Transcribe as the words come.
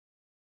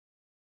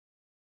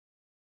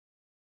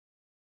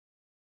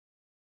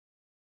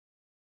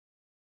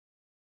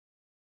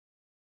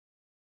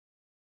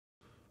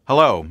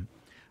Hello,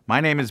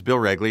 my name is Bill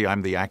Regli.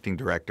 I'm the Acting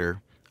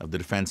Director of the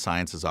Defense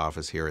Sciences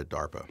Office here at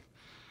DARPA.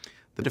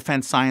 The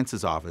Defense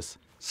Sciences Office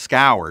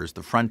scours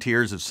the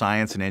frontiers of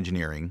science and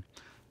engineering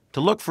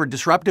to look for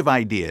disruptive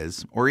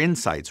ideas or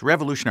insights,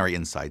 revolutionary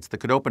insights that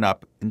could open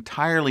up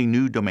entirely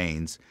new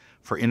domains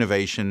for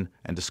innovation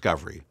and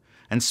discovery,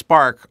 and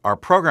spark our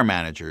program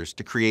managers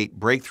to create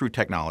breakthrough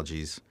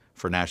technologies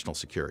for national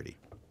security.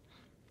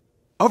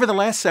 Over the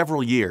last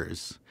several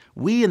years,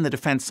 we in the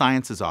Defense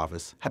Sciences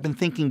Office have been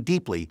thinking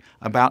deeply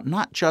about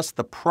not just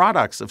the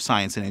products of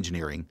science and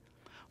engineering,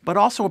 but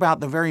also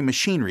about the very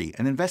machinery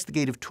and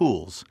investigative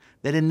tools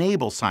that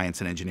enable science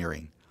and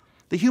engineering,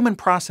 the human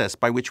process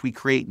by which we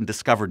create and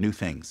discover new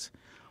things.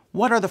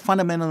 What are the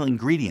fundamental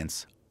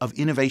ingredients of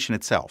innovation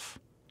itself?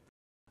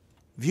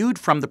 Viewed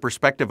from the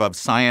perspective of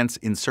science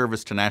in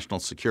service to national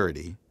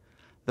security,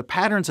 the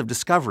patterns of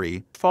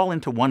discovery fall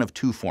into one of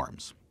two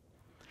forms.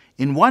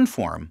 In one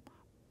form,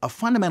 a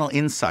fundamental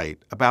insight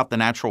about the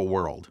natural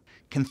world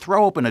can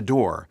throw open a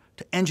door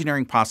to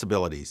engineering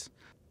possibilities.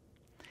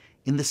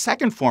 In the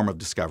second form of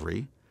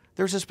discovery,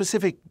 there's a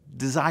specific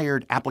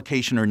desired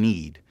application or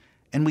need,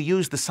 and we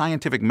use the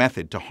scientific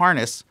method to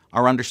harness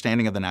our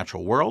understanding of the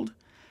natural world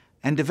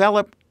and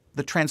develop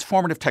the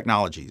transformative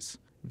technologies.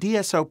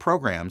 DSO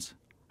programs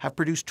have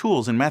produced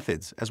tools and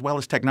methods as well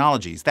as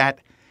technologies that,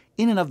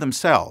 in and of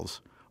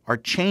themselves, are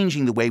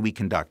changing the way we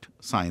conduct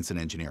science and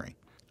engineering.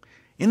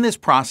 In this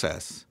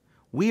process,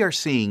 we are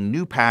seeing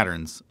new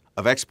patterns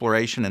of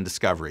exploration and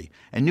discovery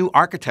and new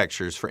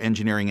architectures for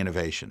engineering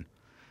innovation.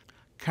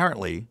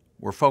 Currently,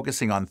 we're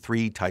focusing on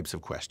three types of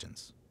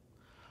questions.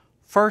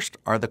 First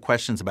are the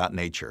questions about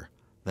nature,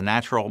 the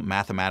natural,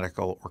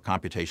 mathematical, or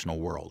computational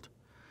world,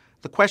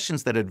 the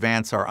questions that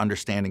advance our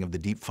understanding of the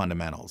deep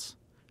fundamentals.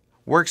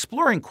 We're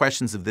exploring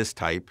questions of this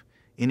type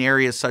in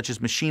areas such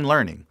as machine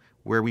learning,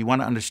 where we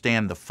want to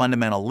understand the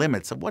fundamental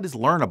limits of what is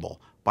learnable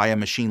by a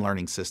machine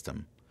learning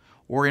system,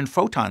 or in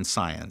photon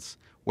science,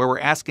 where we're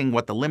asking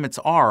what the limits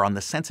are on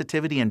the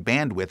sensitivity and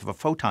bandwidth of a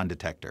photon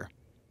detector.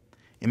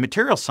 In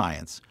material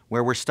science,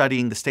 where we're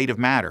studying the state of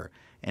matter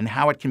and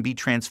how it can be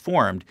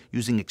transformed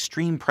using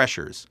extreme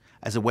pressures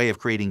as a way of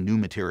creating new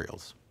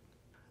materials.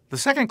 The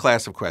second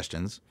class of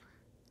questions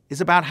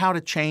is about how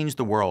to change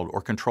the world or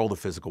control the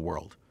physical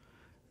world.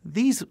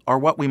 These are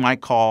what we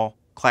might call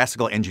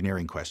classical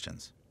engineering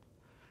questions.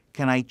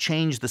 Can I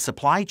change the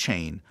supply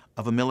chain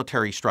of a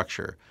military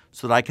structure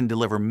so that I can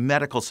deliver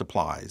medical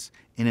supplies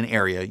in an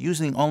area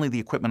using only the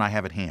equipment I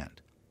have at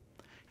hand?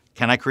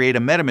 Can I create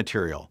a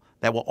metamaterial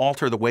that will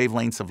alter the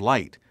wavelengths of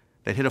light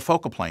that hit a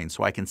focal plane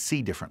so I can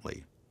see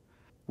differently?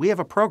 We have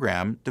a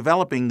program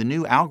developing the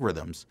new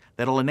algorithms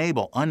that will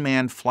enable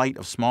unmanned flight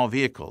of small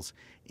vehicles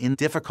in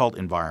difficult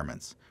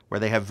environments where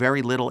they have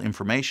very little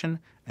information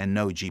and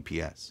no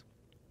GPS.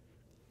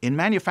 In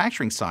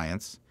manufacturing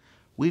science,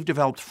 we've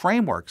developed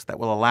frameworks that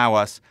will allow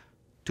us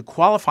to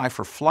qualify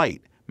for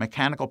flight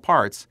mechanical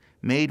parts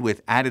made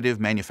with additive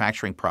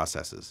manufacturing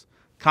processes,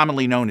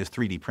 commonly known as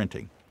 3D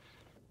printing.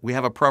 We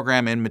have a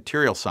program in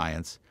material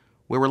science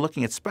where we're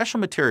looking at special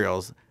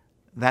materials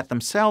that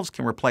themselves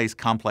can replace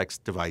complex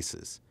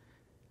devices.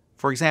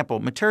 For example,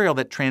 material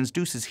that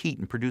transduces heat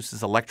and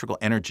produces electrical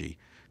energy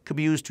could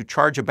be used to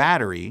charge a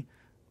battery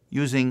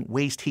using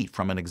waste heat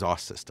from an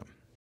exhaust system.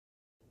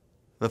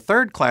 The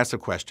third class of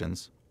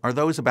questions are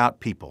those about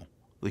people,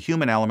 the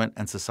human element,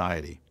 and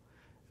society.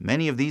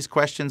 Many of these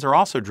questions are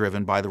also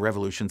driven by the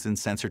revolutions in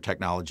sensor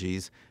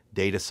technologies,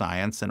 data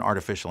science, and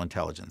artificial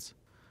intelligence.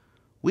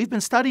 We've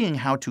been studying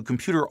how to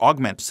computer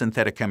augment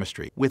synthetic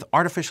chemistry with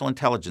artificial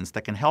intelligence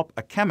that can help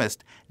a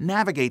chemist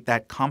navigate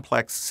that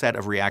complex set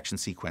of reaction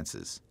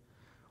sequences.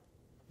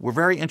 We're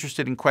very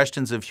interested in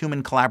questions of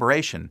human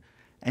collaboration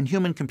and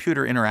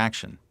human-computer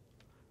interaction.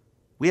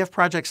 We have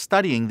projects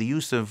studying the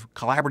use of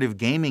collaborative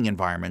gaming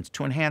environments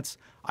to enhance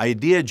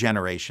idea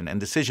generation and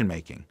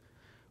decision-making.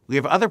 We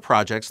have other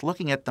projects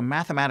looking at the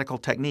mathematical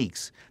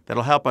techniques that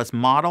will help us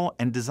model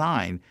and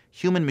design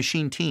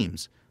human-machine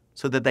teams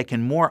so that they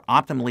can more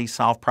optimally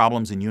solve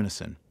problems in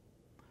unison.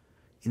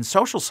 In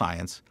social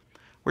science,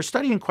 we're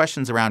studying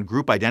questions around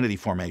group identity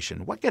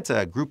formation. What gets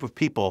a group of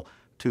people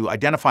to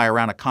identify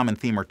around a common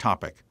theme or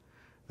topic?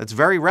 That's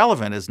very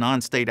relevant as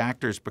non-state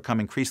actors become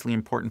increasingly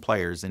important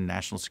players in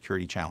national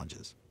security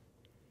challenges.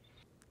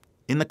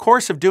 In the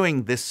course of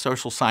doing this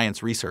social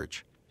science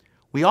research,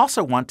 we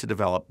also want to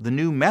develop the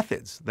new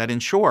methods that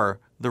ensure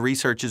the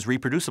research is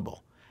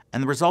reproducible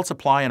and the results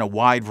apply in a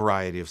wide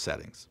variety of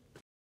settings.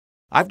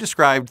 I've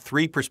described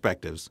three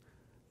perspectives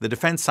the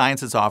Defense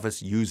Sciences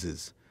Office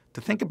uses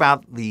to think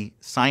about the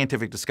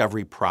scientific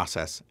discovery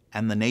process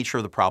and the nature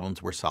of the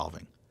problems we're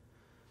solving: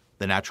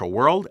 the natural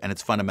world and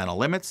its fundamental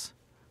limits,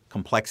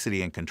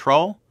 complexity and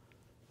control,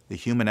 the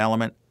human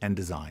element, and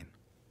design.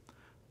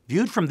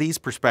 Viewed from these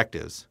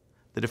perspectives,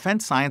 the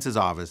Defense Sciences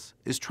Office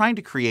is trying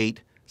to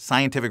create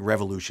scientific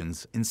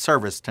revolutions in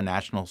service to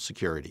national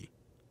security.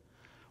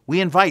 We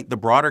invite the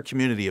broader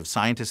community of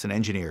scientists and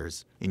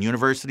engineers in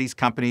universities,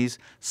 companies,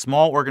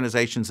 small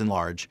organizations and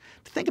large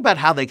to think about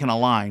how they can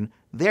align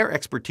their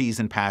expertise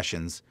and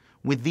passions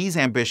with these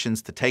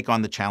ambitions to take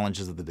on the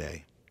challenges of the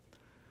day.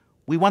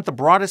 We want the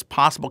broadest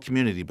possible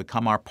community to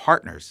become our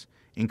partners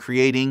in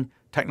creating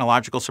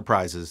technological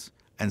surprises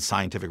and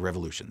scientific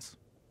revolutions.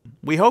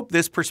 We hope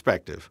this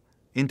perspective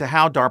into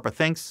how DARPA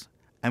thinks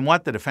and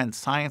what the Defense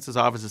Sciences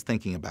Office is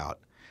thinking about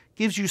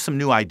gives you some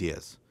new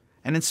ideas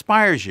and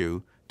inspires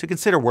you to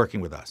consider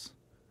working with us.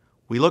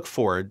 We look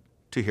forward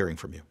to hearing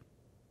from you.